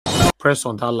press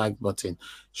on that like button.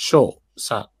 Sure,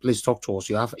 sir, please talk to us.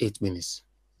 You have 8 minutes.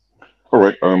 All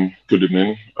right. Good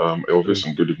evening, Elvis,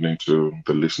 and good evening to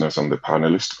the listeners and the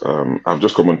panelists. I've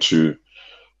just come on to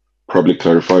probably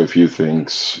clarify a few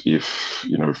things, if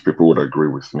people would agree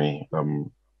with me.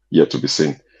 Yet to be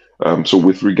seen. So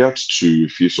with regards to a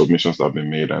few submissions that have been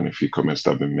made and a few comments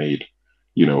that have been made,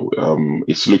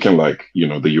 it's looking like the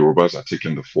Yorubas are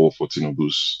taking the fall for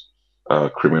Tinubu's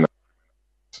criminal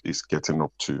is getting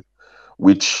up to,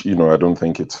 which I don't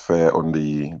think it's fair on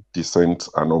the decent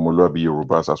and Omoluabi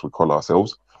Yorubas, as we call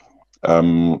ourselves.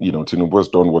 Tinubu has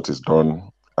done what he's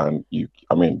done, and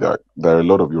there are a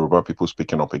lot of Yoruba people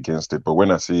speaking up against it. But when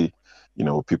I say,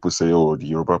 people say, oh, the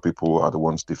Yoruba people are the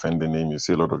ones defending him, you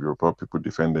see a lot of Yoruba people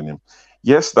defending him.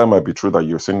 Yes, that might be true that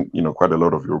you're seeing, quite a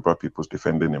lot of Yoruba people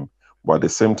defending him. But at the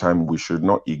same time, we should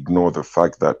not ignore the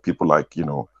fact that people like,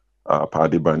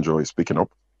 Padi Banjo is speaking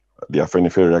up. The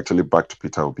Afenifere actually backed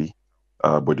Peter Obi.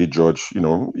 But the George,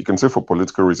 you can say for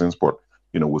political reasons, but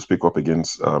will speak up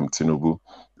against Tinubu.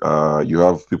 You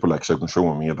have people like Shegun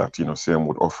Showunmi that CM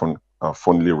would often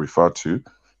fondly refer to.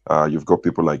 You've got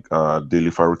people like Daily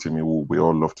Farutimi, who we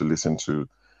all love to listen to.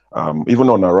 Even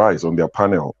on Arise, on their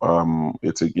panel,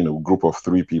 it's a group of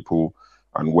 3 people,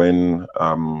 and when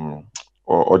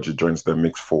Oji joins them,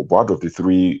 makes 4. But out of the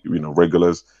 3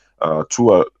 regulars, 3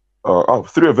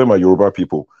 of them are Yoruba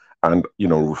people. And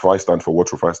Rufai stands for what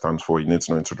Rufai stands for. It needs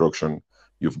no introduction.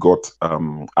 You've got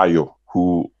Ayo,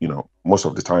 who most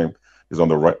of the time is on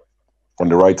the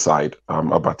right side.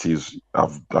 Abati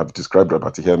I've described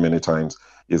Abati here many times.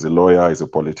 He's a lawyer, he's a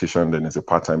politician, then he's a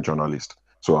part-time journalist.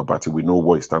 So Abati, we know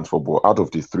what he stands for. But out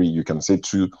of the 3, you can say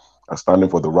 2 are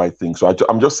standing for the right thing. So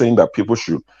I'm just saying that people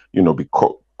should be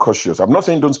cautious. I'm not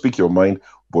saying don't speak your mind,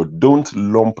 but don't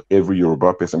lump every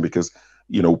Yoruba person, because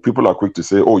people are quick to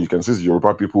say, oh, you can see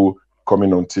Yoruba people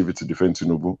coming on TV to defend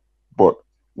Tinubu. But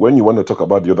when you want to talk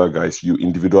about the other guys, you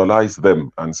individualize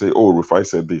them and say, oh, Rufai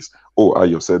said this. Oh,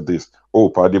 Ayo said this. Oh,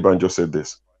 Padi Banjo said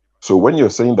this. So when you're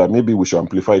saying that, maybe we should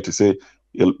amplify it to say,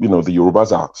 the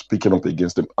Yorubas are speaking up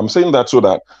against them. I'm saying that so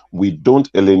that we don't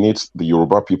alienate the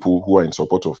Yoruba people who are in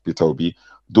support of Peter Obi,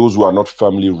 those who are not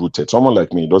family rooted. Someone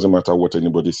like me, it doesn't matter what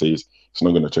anybody says, it's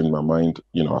not going to change my mind.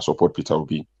 I support Peter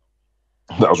Obi.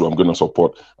 That's what I'm going to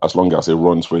support as long as it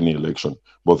runs for any election.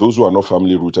 But those who are not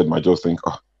family rooted might just think,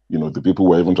 the people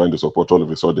who are even trying to support all of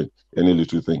a sudden, any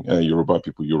little thing, Yoruba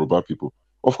people.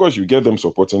 Of course, you get them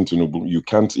supporting Tinubu. You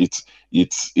can't, it's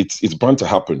bound to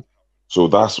happen. So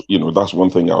that's one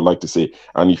thing I would like to say.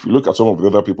 And if you look at some of the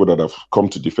other people that have come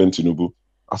to defend Tinubu,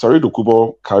 Asari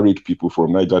Dokubo carried people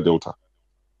from Niger Delta,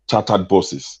 chartered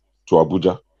buses to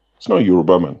Abuja. It's not a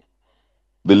Yoruba man.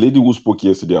 The lady who spoke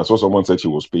yesterday, I saw someone said she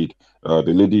was paid. The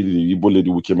Igbo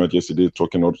lady who came out yesterday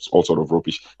talking all sort of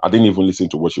rubbish. I didn't even listen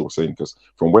to what she was saying, because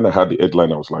from when I had the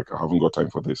headline, I was like, I haven't got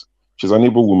time for this. She's an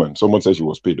Igbo woman. Someone said she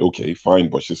was paid. Okay, fine,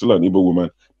 but she's still an Igbo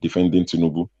woman defending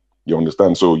Tinubu. You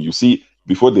understand? So you see,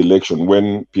 before the election,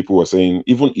 when people were saying,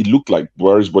 even it looked like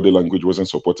Buhari's body language wasn't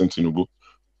supporting Tinubu,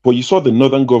 but you saw the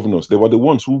northern governors, they were the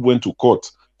ones who went to court,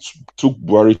 took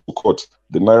Buhari to court,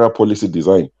 the Naira policy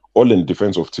design, all in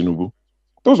defense of Tinubu.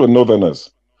 Those were northerners.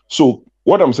 So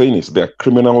what I'm saying is there are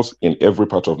criminals in every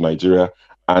part of Nigeria,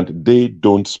 and they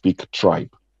don't speak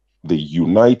tribe. They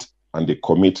unite and they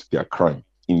commit their crime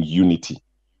in unity.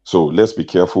 So let's be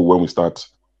careful when we start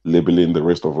labeling the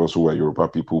rest of us who are Yoruba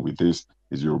people with this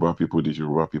is Yoruba people, this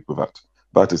Yoruba people, that.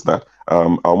 That is that.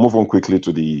 I'll move on quickly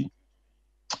to the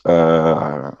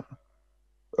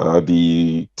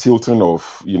tilting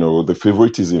of, the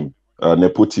favoritism,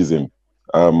 nepotism.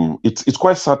 It's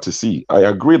quite sad to see. I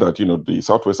agree that, the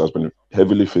Southwest has been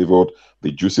heavily favored.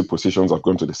 The juicy positions have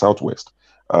gone to the Southwest.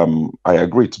 I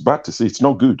agree. It's bad to see. It's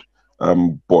not good.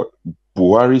 But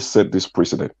Buhari set this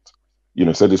precedent.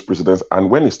 And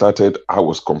when it started, I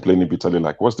was complaining bitterly,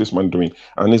 like, what's this man doing?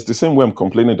 And it's the same way I'm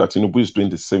complaining that Tinubu is doing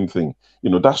the same thing.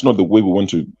 That's not the way we want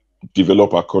to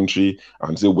develop our country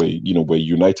and say we're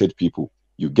united people.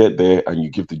 You get there and you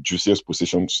give the juiciest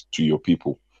positions to your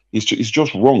people. It's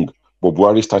just wrong. But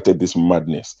Buhari started this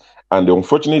madness. And the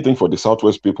unfortunate thing for the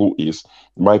Southwest people is,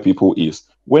 my people is,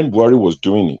 when Buhari was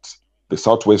doing it, the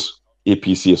Southwest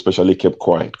APC especially kept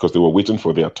quiet because they were waiting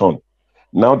for their turn.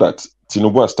 Now that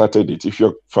Tinubu has started it, if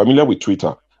you're familiar with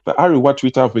Twitter, the Ariwa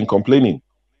Twitter have been complaining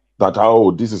that,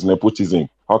 oh, this is nepotism.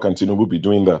 How can Tinubu be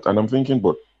doing that? And I'm thinking,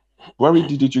 but Buhari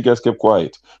did it, you guys kept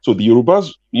quiet. So the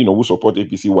Yorubas, who support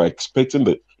APC were expecting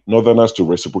the Northerners to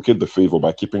reciprocate the favor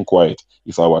by keeping quiet.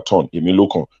 It's our turn.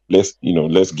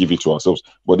 Let's give it to ourselves.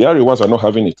 But the Ariwas are not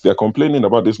having it. They're complaining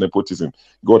about this nepotism.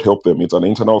 God help them. It's an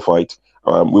internal fight.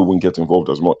 We won't get involved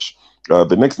as much.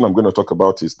 The next thing I'm going to talk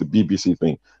about is the BBC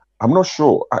thing. I'm not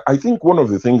sure. I think one of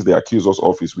the things they accuse us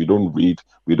of is we don't read,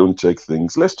 we don't check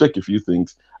things. Let's check a few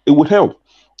things. It would help,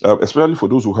 especially for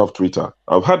those who have Twitter.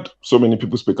 I've had so many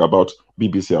people speak about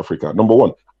BBC Africa. Number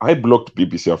one, I blocked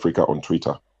BBC Africa on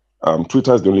Twitter.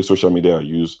 Twitter is the only social media I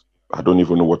use. I don't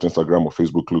even know what Instagram or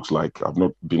Facebook looks like. I've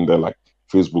not been there like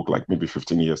Facebook like maybe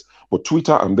 15 years. But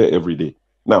Twitter, I'm there every day.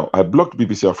 Now, I blocked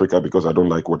BBC Africa because I don't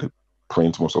like what they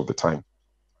print most of the time.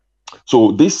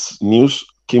 So this news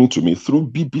came to me through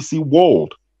BBC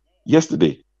World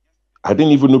yesterday. I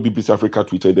didn't even know BBC Africa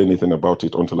tweeted anything about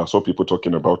it until I saw people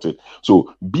talking about it.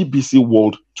 So BBC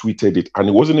World tweeted it, and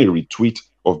it wasn't a retweet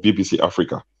of BBC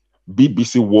Africa.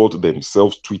 BBC World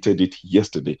themselves tweeted it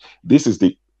yesterday. This is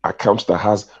the account that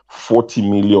has 40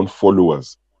 million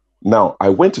followers. Now, I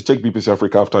went to check BBC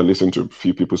Africa after I listened to a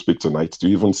few people speak tonight to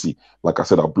even see. Like I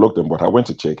said, I blocked them, but I went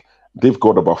to check. They've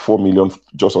got about 4 million,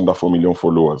 just under 4 million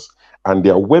followers. And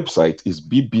their website is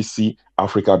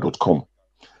bbcafrica.com.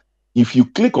 If you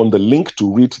click on the link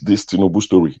to read this Tinubu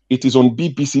story, it is on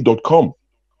bbc.com.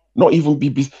 Not even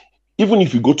BBC. Even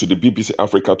if you go to the BBC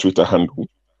Africa Twitter handle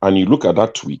and you look at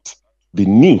that tweet, the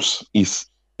news is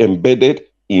embedded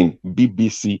in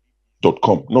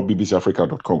bbc.com, not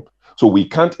bbcafrica.com. So we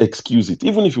can't excuse it.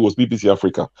 Even if it was BBC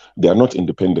Africa, they are not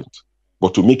independent.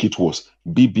 But to make it worse,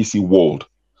 BBC World,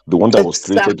 the one that was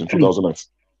created in 2000.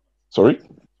 Sorry?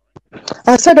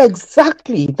 I said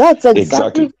exactly. That's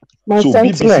exactly. My so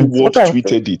sentiment. BBC World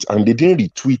tweeted it, and they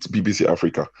didn't retweet BBC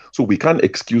Africa. So we can't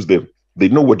excuse them. They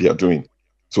know what they are doing.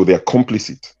 So they are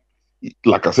complicit.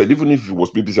 Like I said, even if it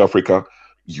was BBC Africa,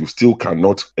 you still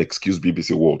cannot excuse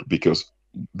BBC World because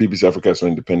BBC Africa is not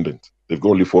independent. They've got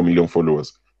only 4 million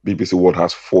followers. BBC World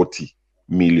has 40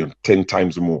 million, 10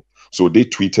 times more. So they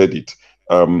tweeted it.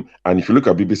 And if you look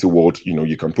at BBC World,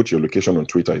 you can put your location on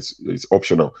Twitter. It's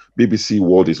optional. BBC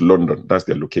World is London. That's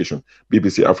their location.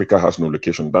 BBC Africa has no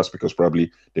location. That's because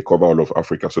probably they cover all of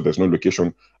Africa. So there's no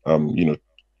location,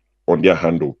 on their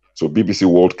handle. So BBC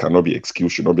World cannot be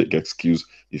excused, should not be excused.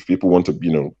 If people want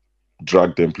to,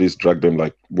 drag them, please drag them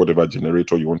like whatever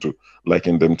generator you want to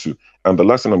liken them to. And the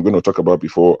last thing I'm going to talk about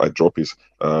before I drop is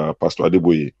Pastor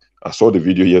Adeboye. I saw the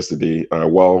video yesterday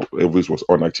while Elvis was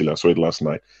on. Actually, I saw it last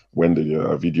night when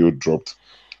the video dropped.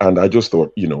 And I just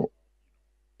thought,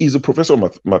 he's a professor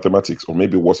of mathematics, or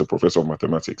maybe was a professor of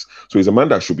mathematics. So he's a man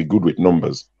that should be good with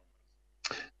numbers.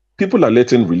 People are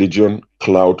letting religion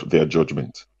cloud their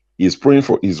judgment. He's praying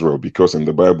for Israel because in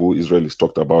the Bible, Israel is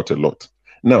talked about a lot.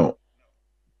 Now,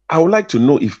 I would like to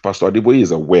know if Pastor Adeboye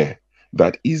is aware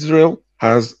that Israel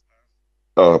has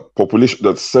a population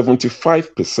that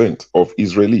 75% of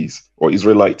Israelis or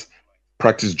Israelites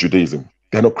practice Judaism.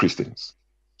 They're not Christians.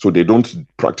 So they don't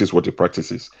practice what he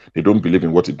practices. They don't believe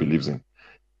in what he believes in.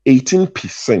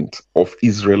 18% of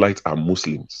Israelites are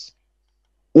Muslims.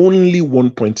 Only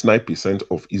 1.9%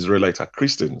 of Israelites are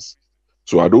Christians.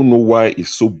 So I don't know why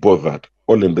he's so bothered,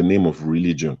 all in the name of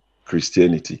religion,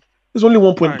 Christianity. There's only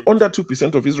under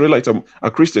 2% of Israelites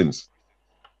are Christians.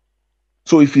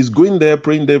 So if he's going there,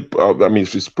 praying there,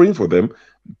 if he's praying for them,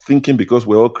 thinking because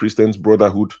we're all Christians,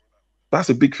 brotherhood, that's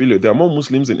a big failure. There are more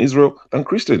Muslims in Israel than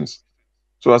Christians.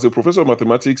 So as a professor of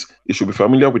mathematics, he should be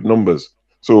familiar with numbers.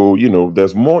 So,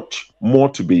 there's much more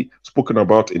to be spoken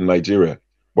about in Nigeria,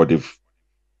 but they've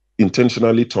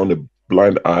intentionally turned a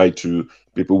blind eye to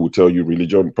people who tell you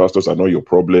religion, pastors are not your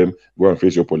problem, go and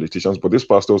face your politicians. But these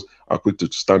pastors are quick to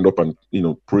stand up and,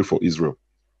 pray for Israel.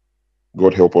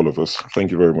 God help all of us.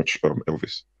 Thank you very much,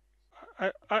 Elvis.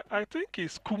 I think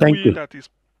it's Kumuyi that is.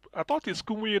 I thought it's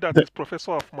Kumuyi that is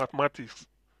professor of mathematics.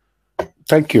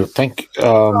 Thank you.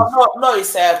 No,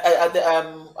 it's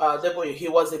he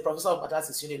was a professor of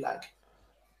mathematics Unilag.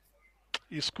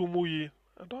 It's Kumuyi.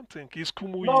 I don't think it's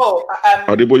Kumuyi. No,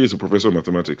 Adeboye is a professor of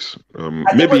mathematics.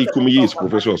 Maybe Kumuyi is a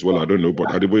professor as well. I don't know, but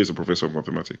Adeboye is a professor of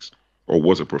mathematics, or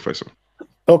was a professor.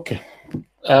 Okay.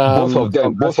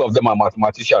 Both of them are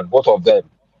mathematicians. Both of them.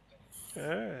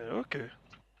 Okay.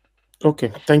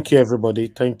 Okay. Thank you, everybody.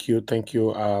 Thank you.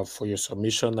 For your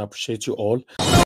submission. I appreciate you all.